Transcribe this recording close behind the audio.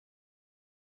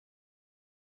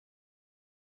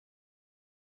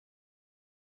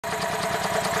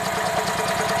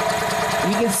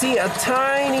can see a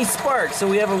tiny spark, so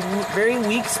we have a very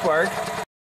weak spark.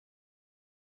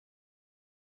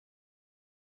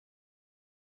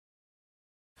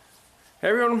 Hey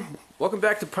everyone, welcome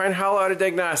back to Pine Hollow out of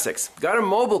Diagnostics. Got a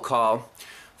mobile call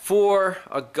for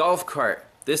a golf cart.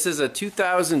 This is a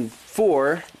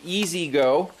 2004 Easy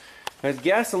Go. It's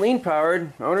gasoline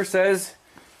powered. Owner says,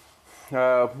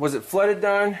 was it flooded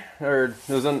down, or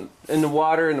it was in the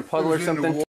water, in the puddle or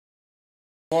something? In the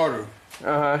water.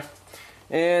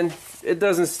 And it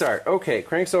doesn't start. Okay,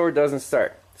 cranks over, doesn't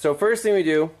start. So first thing we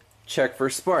do, check for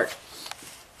spark.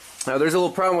 Now there's a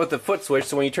little problem with the foot switch,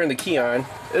 so when you turn the key on,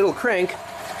 it'll crank.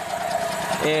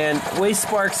 And waste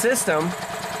spark system,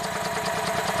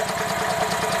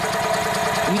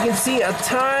 you can see a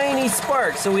tiny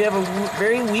spark, so we have a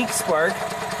very weak spark.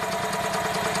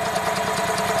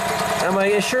 I'm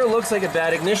like, it sure looks like a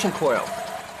bad ignition coil.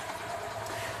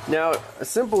 Now a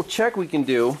simple check we can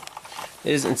do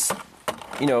is,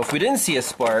 if we didn't see a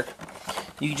spark,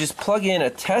 you can just plug in a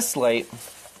test light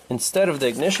instead of the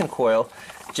ignition coil,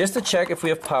 just to check if we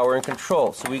have power and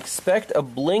control. So we expect a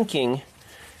blinking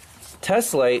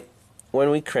test light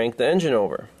when we crank the engine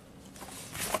over.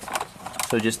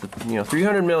 So just the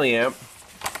 300 milliamp.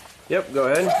 Yep,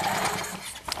 go ahead.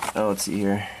 Oh, let's see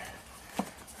here.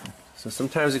 So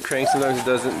sometimes it cranks, sometimes it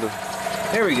doesn't.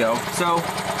 There we go. So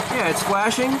yeah, it's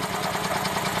flashing.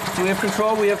 So we have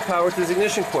control, we have power to this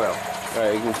ignition coil.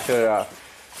 Alright, you can shut it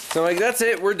off. So like, that's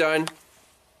it, we're done.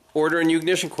 Order a new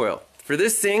ignition coil. For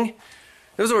this thing,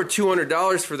 it was over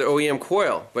 $200 for the OEM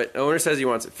coil, but owner says he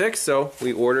wants it fixed, so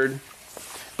we ordered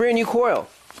brand new coil.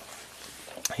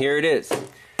 Here it is.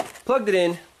 Plugged it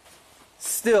in,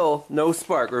 still no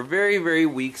spark, or very, very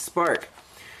weak spark.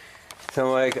 So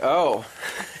I'm like, oh,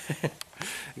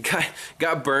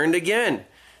 got burned again.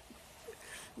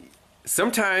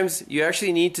 Sometimes you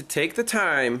actually need to take the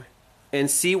time and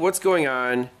see what's going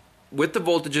on with the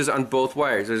voltages on both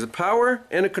wires. There's a power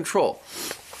and a control.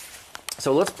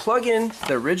 So let's plug in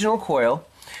the original coil.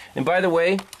 And by the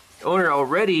way, owner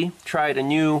already tried a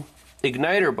new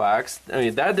igniter box. I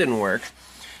mean, that didn't work.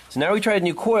 So now we tried a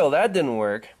new coil, that didn't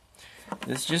work.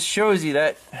 This just shows you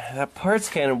that that part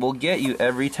scanner will get you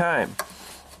every time.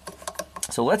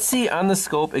 So let's see on the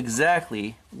scope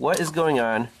exactly what is going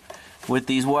on with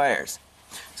these wires.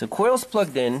 So coil's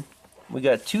plugged in. We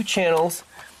got two channels.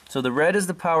 So the red is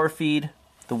the power feed,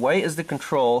 the white is the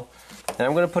control, and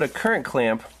I'm going to put a current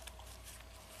clamp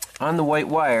on the white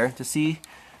wire to see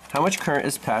how much current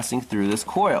is passing through this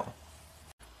coil.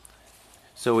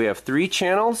 So we have three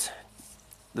channels.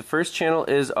 The first channel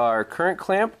is our current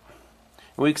clamp.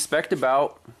 We expect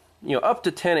about up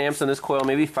to 10 amps on this coil,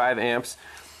 maybe 5 amps.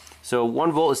 So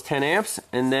 1 volt is 10 amps,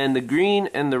 and then the green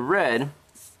and the red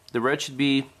should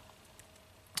be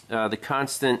the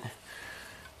constant.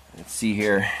 Let's see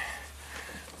here.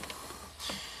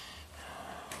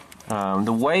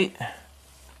 The white,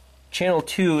 channel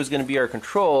 2 is going to be our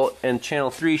control, and channel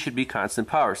 3 should be constant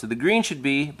power. So the green should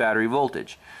be battery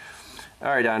voltage.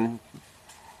 Alright, Don.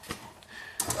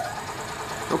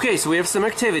 Okay, so we have some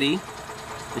activity.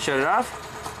 Let's shut it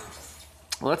off.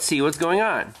 Let's see what's going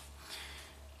on.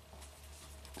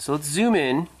 So let's zoom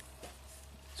in.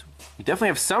 So we definitely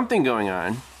have something going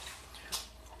on.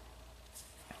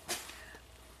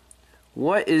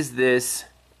 What is this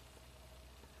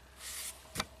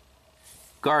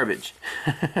garbage?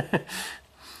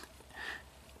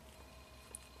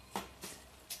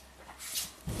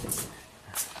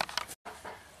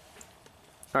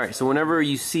 Alright, so whenever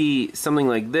you see something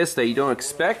like this that you don't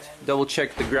expect, double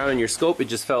check the ground in your scope. It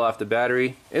just fell off the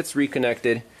battery. It's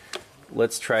reconnected.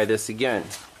 Let's try this again.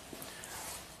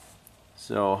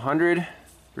 So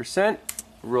 100%,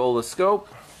 roll the scope.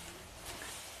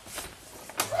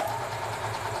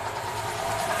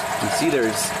 You can see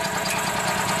there's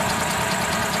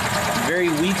a very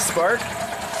weak spark.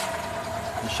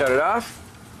 You shut it off.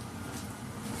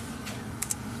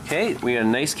 Okay, we got a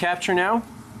nice capture now.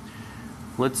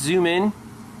 Let's zoom in.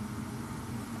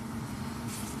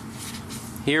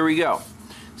 Here we go.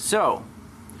 So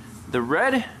the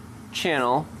red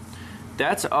channel,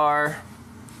 that's our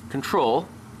control.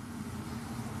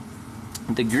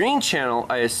 The green channel,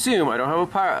 I assume, I don't have a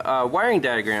power, wiring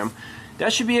diagram,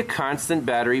 that should be a constant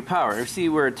battery power. You see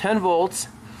we're at 10 volts,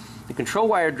 the control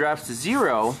wire drops to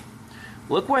 0.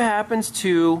 Look what happens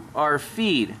to our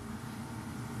feed.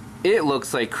 It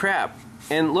looks like crap.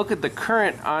 And look at the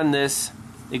current on this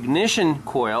ignition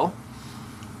coil.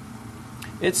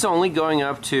 It's only going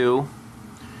up to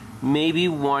maybe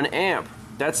 1 amp.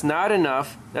 That's not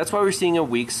enough. That's why we're seeing a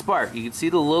weak spark. You can see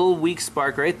the little weak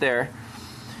spark right there.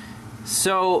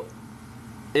 So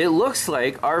it looks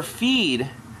like our feed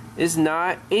is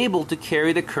not able to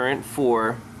carry the current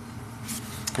for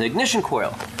the ignition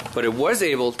coil, but it was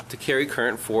able to carry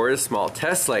current for a small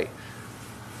test light.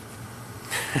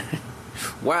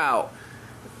 Wow.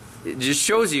 It just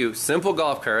shows you, simple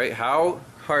golf cart, right? How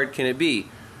hard can it be?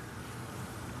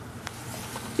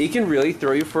 It can really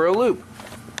throw you for a loop.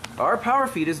 Our power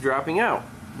feed is dropping out.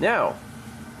 Now,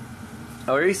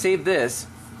 I already saved this.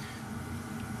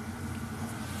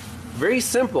 Very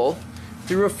simple.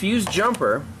 Through a fuse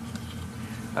jumper,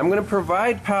 I'm going to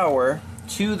provide power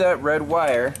to that red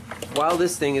wire while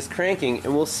this thing is cranking,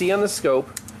 and we'll see on the scope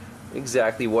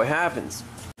exactly what happens.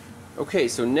 Okay,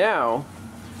 so now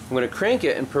I'm going to crank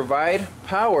it and provide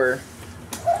power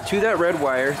to that red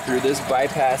wire through this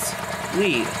bypass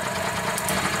lead.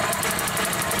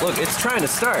 Look, it's trying to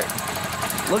start.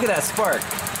 Look at that spark.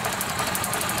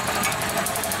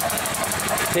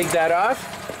 Take that off.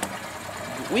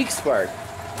 Weak spark.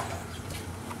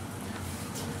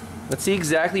 Let's see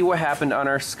exactly what happened on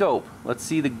our scope. Let's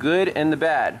see the good and the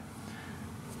bad.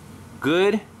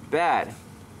 Good, bad.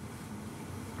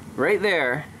 Right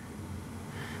there,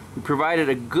 we provided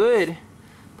a good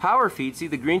power feed. See,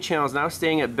 the green channel is now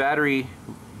staying at battery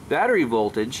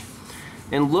voltage.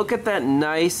 And look at that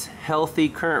nice, healthy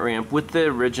current ramp with the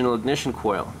original ignition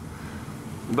coil.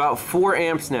 About 4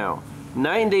 amps now.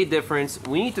 Night and day difference.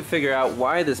 We need to figure out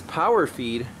why this power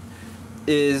feed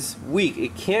is weak.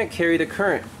 It can't carry the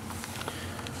current.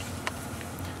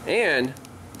 And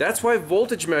that's why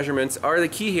voltage measurements are the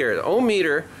key here. The ohm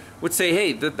meter would say,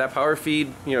 hey, that power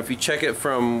feed, you know, if you check it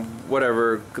from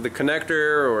whatever, the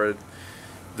connector or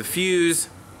the fuse,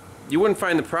 you wouldn't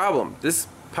find the problem. This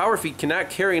power feed cannot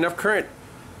carry enough current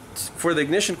for the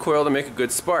ignition coil to make a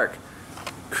good spark.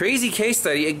 Crazy case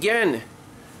study. Again,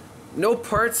 no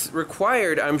parts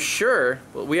required, I'm sure,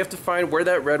 but we have to find where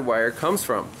that red wire comes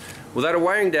from. Without a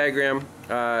wiring diagram,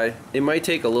 it might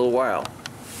take a little while.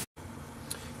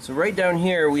 So right down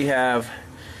here we have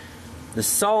the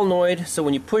solenoid. So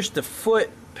when you push the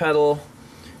foot pedal,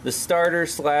 the starter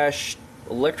slash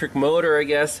electric motor, I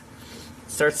guess,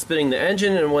 starts spinning the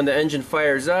engine, and when the engine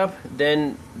fires up,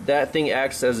 then that thing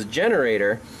acts as a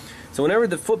generator. So whenever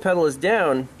the foot pedal is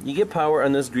down, you get power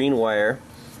on this green wire,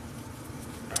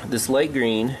 this light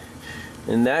green,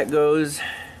 and that goes,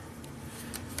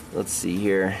 let's see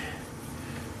here.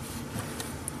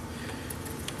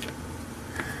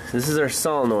 This is our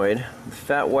solenoid. The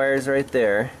fat wire's right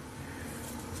there.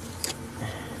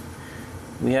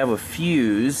 We have a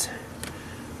fuse.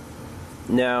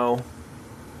 Now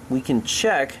we can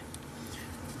check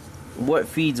what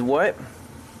feeds what.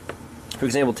 For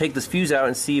example, take this fuse out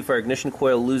and see if our ignition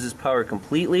coil loses power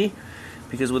completely,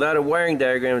 because without a wiring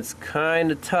diagram it's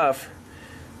kind of tough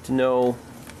to know,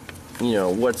 you know,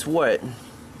 what's what.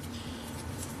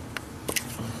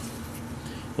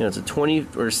 You know, it's a 20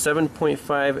 or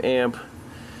 7.5 amp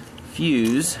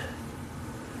fuse.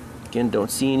 Again, don't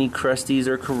see any crusties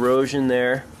or corrosion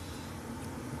there.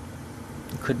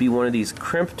 It could be one of these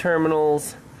crimp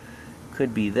terminals.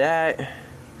 Could be that.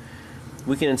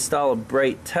 We can install a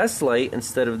bright test light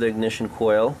instead of the ignition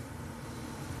coil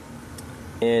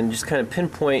and just kind of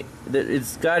pinpoint that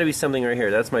it's got to be something right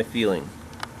here. That's my feeling.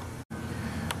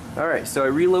 Alright, so I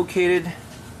relocated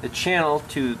the channel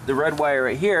to the red wire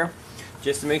right here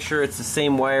just to make sure it's the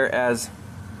same wire as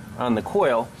on the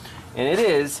coil, and it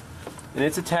is, and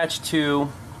it's attached to,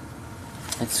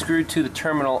 it's screwed to the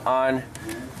terminal on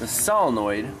the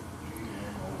solenoid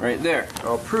right there.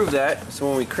 I'll prove that, so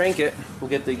when we crank it we'll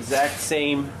get the exact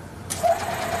same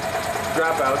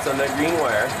dropouts on that green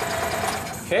wire.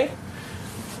 Okay,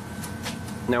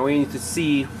 now we need to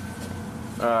see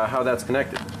how that's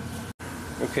connected.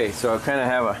 Okay, so I kind of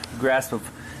have a grasp of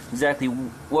exactly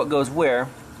what goes where.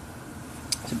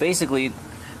 So basically,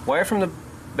 wire from the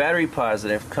battery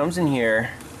positive comes in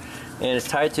here and is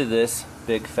tied to this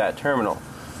big fat terminal.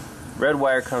 Red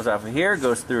wire comes off of here,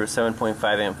 goes through a 7.5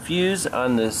 amp fuse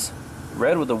on this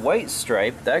red with a white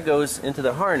stripe. That goes into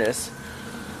the harness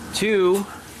to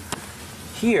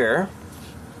here.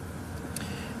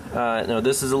 Now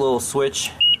this is a little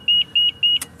switch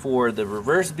for the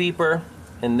reverse beeper,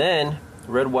 and then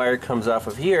the red wire comes off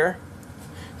of here.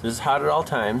 This is hot at all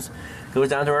times. Goes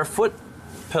down to our foot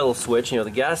pedal switch, you know,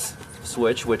 the gas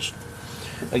switch, which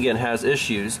again has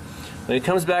issues. When it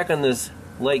comes back on this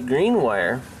light green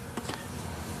wire,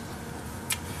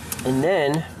 and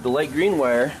then the light green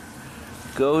wire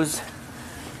goes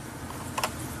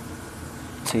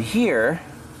to here,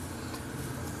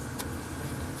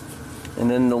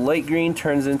 and then the light green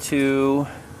turns into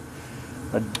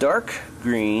a dark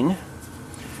green,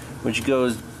 which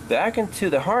goes back into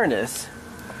the harness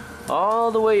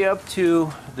all the way up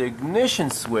to the ignition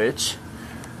switch,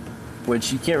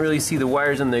 which you can't really see the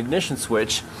wires on the ignition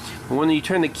switch. But when you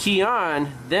turn the key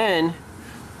on, then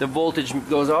the voltage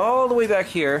goes all the way back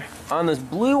here on this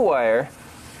blue wire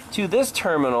to this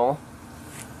terminal,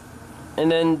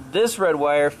 and then this red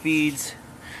wire feeds,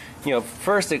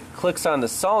 first it clicks on the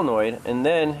solenoid, and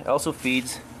then also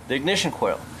feeds the ignition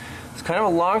coil. It's kind of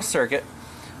a long circuit,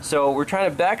 so we're trying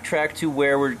to backtrack to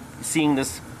where we're seeing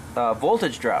this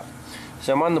voltage drop.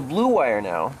 So I'm on the blue wire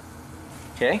now,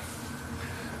 okay?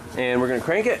 And we're going to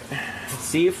crank it,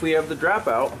 see if we have the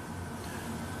dropout.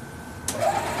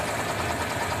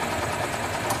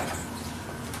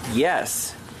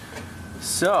 Yes.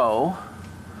 So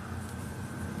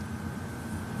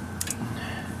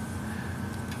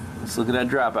let's look at that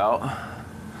dropout.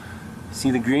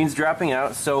 See the green's dropping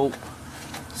out. So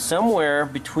somewhere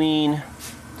between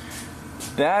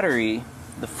battery,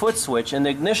 the foot switch, and the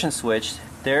ignition switch,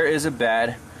 there is a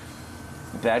bad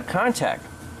contact.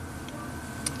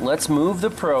 Let's move the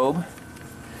probe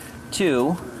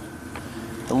to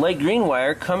the light green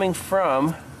wire coming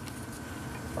from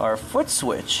our foot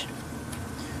switch.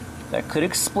 That could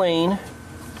explain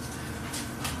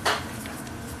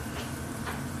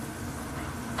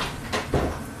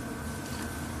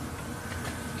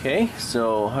okay,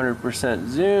 so 100%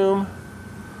 zoom.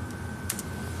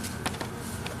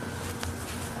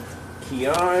 Key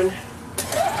on.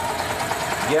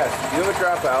 Yes, you do have a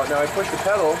dropout. Now I push the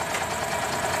pedal.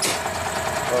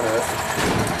 Oh no.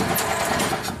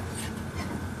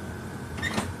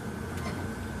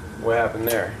 What happened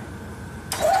there?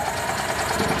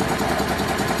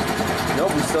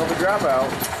 Nope, we still have a dropout.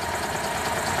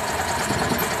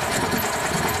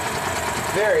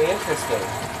 Very interesting.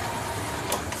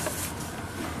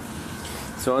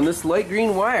 So on this light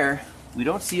green wire, we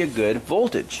don't see a good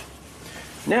voltage.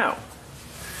 Now,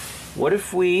 what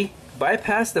if we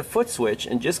bypass the foot switch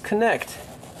and just connect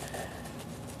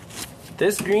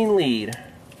this green lead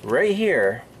right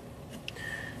here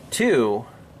to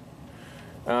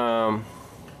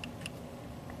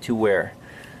where?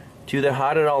 To the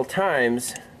hot at all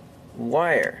times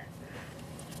wire.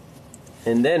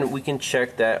 And then we can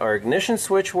check that our ignition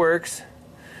switch works,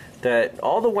 that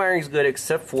all the wiring is good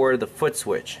except for the foot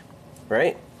switch,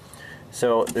 right?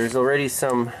 So there's already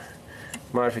some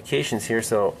modifications here,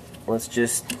 so let's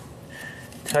just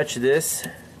touch this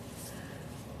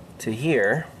to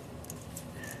here.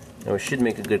 Now we should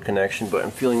make a good connection, but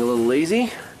I'm feeling a little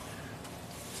lazy.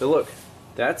 So look,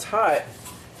 that's hot.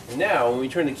 And now when we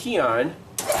turn the key on,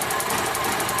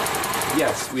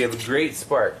 yes, we have a great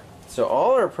spark. So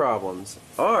all our problems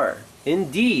are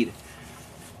indeed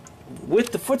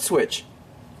with the foot switch,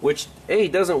 which A,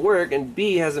 doesn't work, and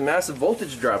B, has a massive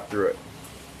voltage drop through it.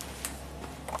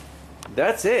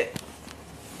 That's it.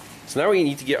 So now we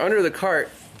need to get under the cart,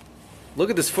 look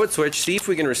at this foot switch, see if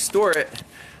we can restore it.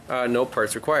 No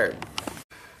parts required.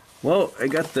 Well, I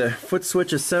got the foot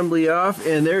switch assembly off,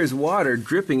 and there's water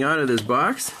dripping out of this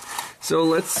box. So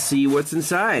let's see what's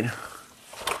inside.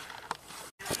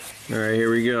 Alright,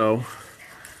 here we go.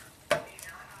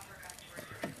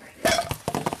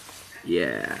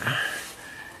 Yeah,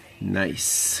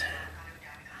 nice.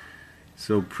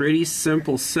 So pretty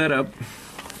simple setup.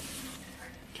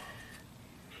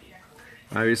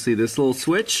 Obviously this little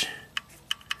switch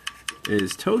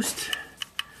is toast,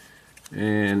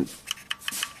 and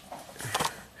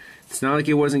it's not like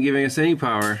it wasn't giving us any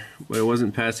power, but it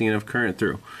wasn't passing enough current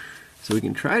through. So we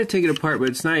can try to take it apart, but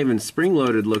it's not even spring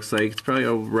loaded, looks like. It's probably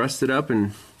all rusted up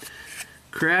and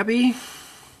crappy.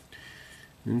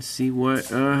 And see what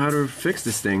how to fix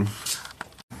this thing.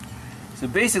 So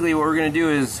basically what we're going to do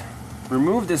is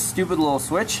remove this stupid little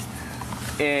switch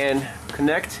and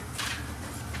connect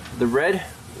the red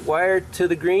wire to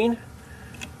the green,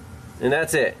 and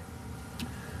that's it.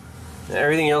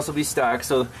 Everything else will be stock.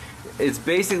 So it's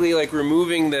basically like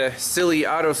removing the silly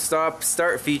auto stop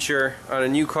start feature on a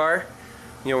new car.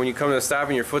 You know, when you come to a stop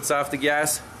and your foot's off the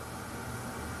gas,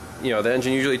 you know, the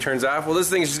engine usually turns off. Well, this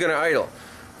thing is just going to idle.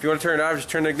 If you want to turn it off, just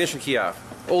turn the ignition key off.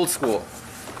 Old school.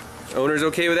 Owner's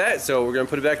okay with that, so we're going to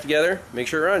put it back together, make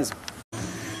sure it runs.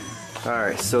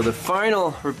 Alright, so the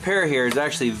final repair here is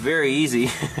actually very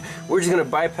easy. We're just going to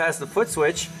bypass the foot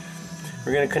switch.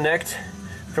 We're going to connect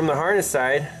from the harness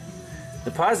side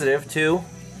the positive to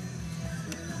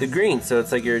the green. So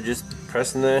it's like you're just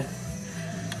pressing the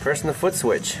foot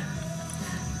switch.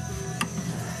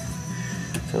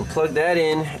 So plug that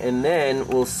in, and then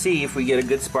we'll see if we get a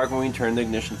good spark when we turn the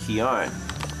ignition key on.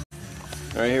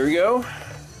 Alright, here we go.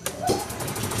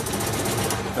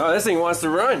 Oh, this thing wants to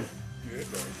run.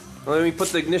 Well, let me put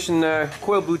the ignition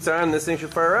coil boots on, this thing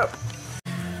should fire up.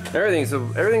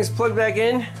 Everything's plugged back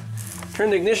in. Turn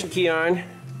the ignition key on.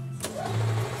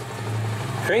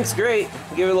 Crank's great.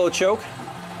 Give it a little choke.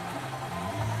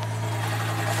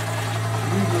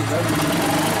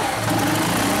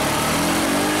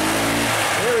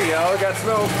 There we go, got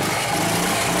smoke.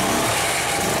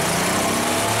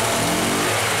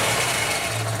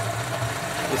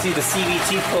 You see the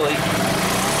CVT pulley.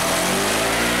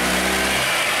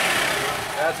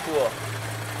 That's cool.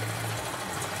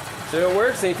 So it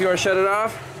works, and if you want to shut it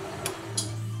off,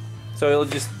 so it'll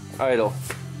just idle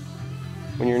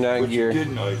when you're not in gear. You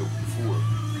didn't idle before.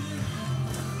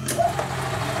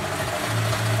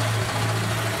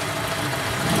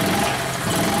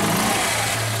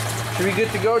 Should be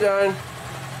good to go, Don.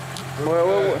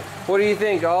 What do you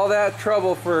think? All that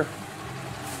trouble for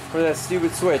that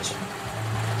stupid switch.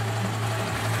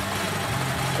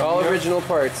 All original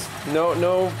parts.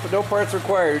 No parts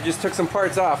required. We just took some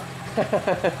parts off.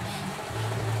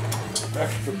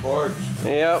 Extra parts.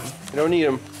 Yep, you don't need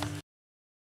them.